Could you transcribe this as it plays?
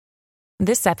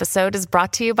This episode is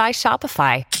brought to you by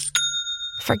Shopify.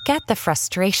 Forget the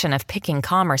frustration of picking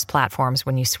commerce platforms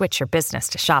when you switch your business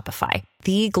to Shopify,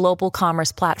 the global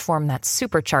commerce platform that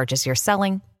supercharges your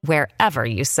selling wherever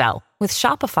you sell. With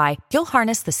Shopify, you'll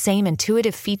harness the same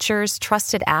intuitive features,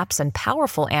 trusted apps, and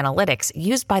powerful analytics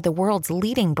used by the world's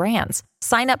leading brands.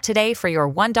 Sign up today for your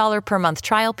 $1 per month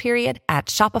trial period at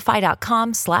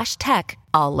shopify.com/tech,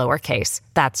 all lowercase.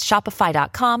 That's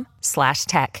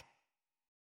shopify.com/tech.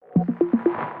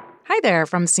 Hi there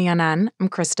from CNN. I'm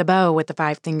Krista Bowe with the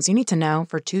 5 things you need to know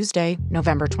for Tuesday,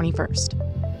 November 21st.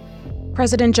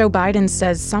 President Joe Biden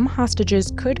says some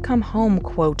hostages could come home,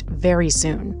 quote, very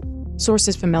soon.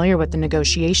 Sources familiar with the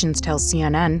negotiations tell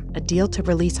CNN a deal to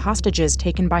release hostages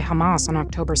taken by Hamas on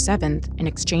October 7th in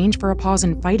exchange for a pause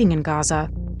in fighting in Gaza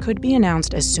could be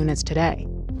announced as soon as today.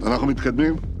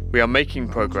 We are making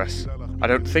progress. I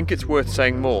don't think it's worth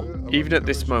saying more, even at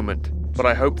this moment, but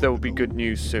I hope there will be good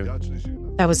news soon.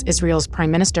 That was Israel's Prime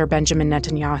Minister Benjamin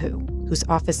Netanyahu, whose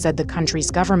office said the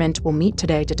country's government will meet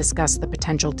today to discuss the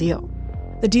potential deal.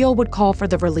 The deal would call for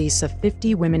the release of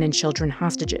 50 women and children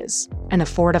hostages and a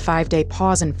 4 to 5 day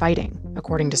pause in fighting,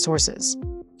 according to sources.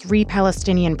 3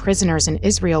 Palestinian prisoners in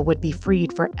Israel would be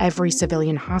freed for every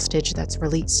civilian hostage that's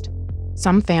released.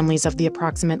 Some families of the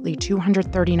approximately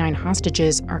 239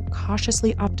 hostages are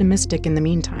cautiously optimistic in the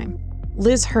meantime.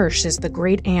 Liz Hirsch is the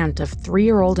great-aunt of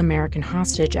 3-year-old American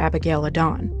hostage Abigail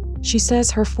Adon. She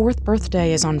says her 4th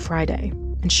birthday is on Friday,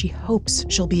 and she hopes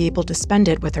she'll be able to spend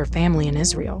it with her family in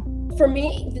Israel. For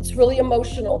me, it's really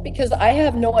emotional because I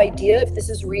have no idea if this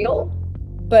is real,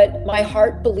 but my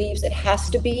heart believes it has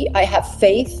to be. I have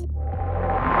faith.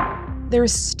 There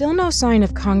is still no sign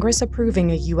of Congress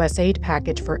approving a U.S. aid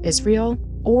package for Israel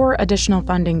or additional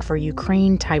funding for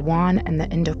Ukraine, Taiwan, and the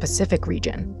Indo-Pacific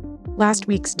region. Last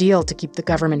week's deal to keep the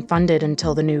government funded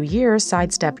until the new year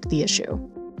sidestepped the issue,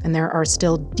 and there are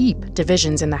still deep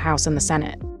divisions in the House and the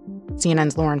Senate.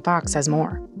 CNN's Lauren Fox has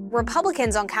more.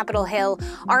 Republicans on Capitol Hill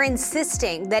are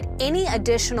insisting that any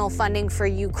additional funding for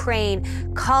Ukraine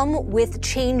come with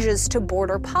changes to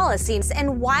border policies.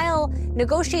 And while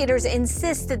negotiators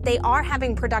insist that they are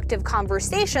having productive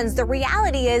conversations, the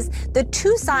reality is the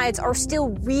two sides are still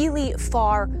really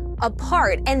far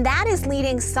apart. And that is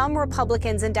leading some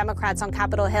Republicans and Democrats on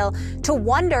Capitol Hill to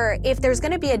wonder if there's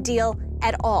going to be a deal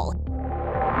at all.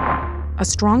 A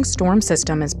strong storm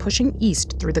system is pushing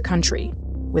east through the country,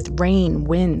 with rain,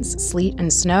 winds, sleet,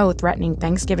 and snow threatening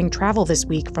Thanksgiving travel this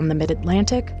week from the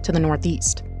mid-Atlantic to the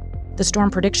Northeast. The Storm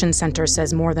Prediction Center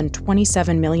says more than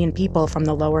 27 million people from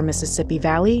the lower Mississippi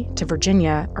Valley to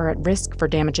Virginia are at risk for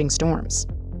damaging storms.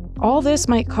 All this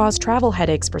might cause travel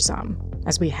headaches for some,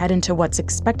 as we head into what's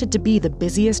expected to be the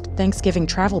busiest Thanksgiving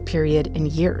travel period in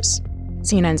years.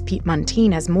 CNN's Pete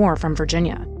Muntean has more from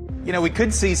Virginia. You know, we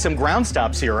could see some ground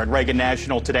stops here at Reagan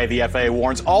National today, the FAA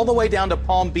warns, all the way down to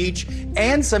Palm Beach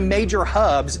and some major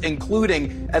hubs,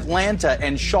 including Atlanta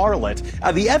and Charlotte.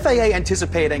 The FAA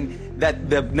anticipating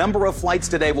that the number of flights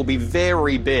today will be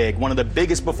very big, one of the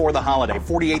biggest before the holiday.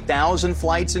 48,000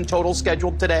 flights in total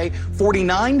scheduled today,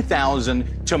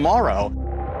 49,000 tomorrow.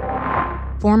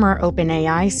 Former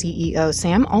OpenAI CEO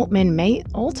Sam Altman may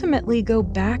ultimately go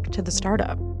back to the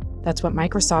startup. That's what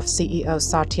Microsoft CEO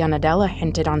Satya Nadella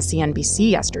hinted on CNBC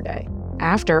yesterday,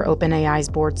 after OpenAI's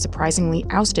board surprisingly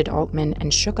ousted Altman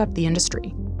and shook up the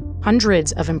industry.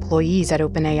 Hundreds of employees at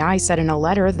OpenAI said in a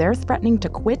letter they're threatening to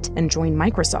quit and join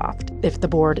Microsoft if the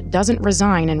board doesn't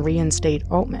resign and reinstate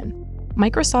Altman.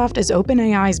 Microsoft is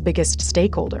OpenAI's biggest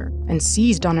stakeholder and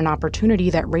seized on an opportunity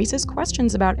that raises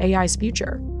questions about AI's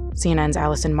future. CNN's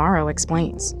Allison Morrow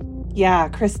explains. Yeah,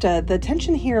 Krista, the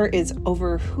tension here is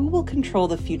over who will control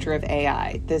the future of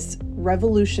AI, this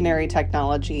revolutionary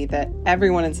technology that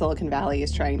everyone in Silicon Valley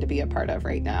is trying to be a part of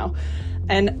right now.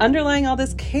 And underlying all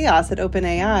this chaos at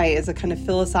OpenAI is a kind of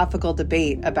philosophical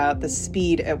debate about the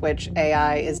speed at which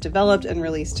AI is developed and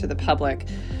released to the public.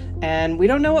 And we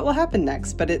don't know what will happen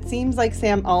next, but it seems like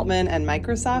Sam Altman and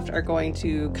Microsoft are going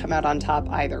to come out on top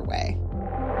either way.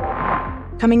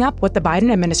 Coming up, what the Biden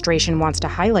administration wants to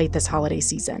highlight this holiday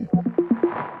season.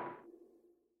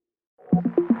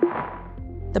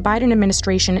 The Biden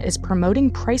administration is promoting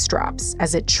price drops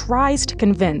as it tries to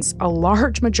convince a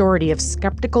large majority of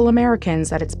skeptical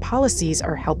Americans that its policies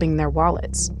are helping their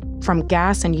wallets. From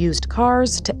gas and used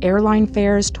cars to airline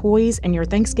fares, toys, and your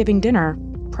Thanksgiving dinner,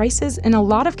 prices in a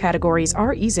lot of categories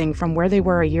are easing from where they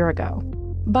were a year ago.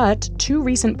 But 2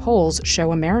 recent polls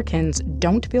show Americans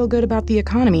don't feel good about the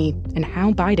economy and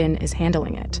how Biden is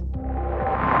handling it.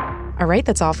 All right,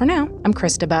 that's all for now. I'm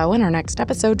Krista Bowe, and our next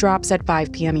episode drops at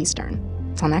 5 p.m. Eastern.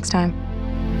 Till next time.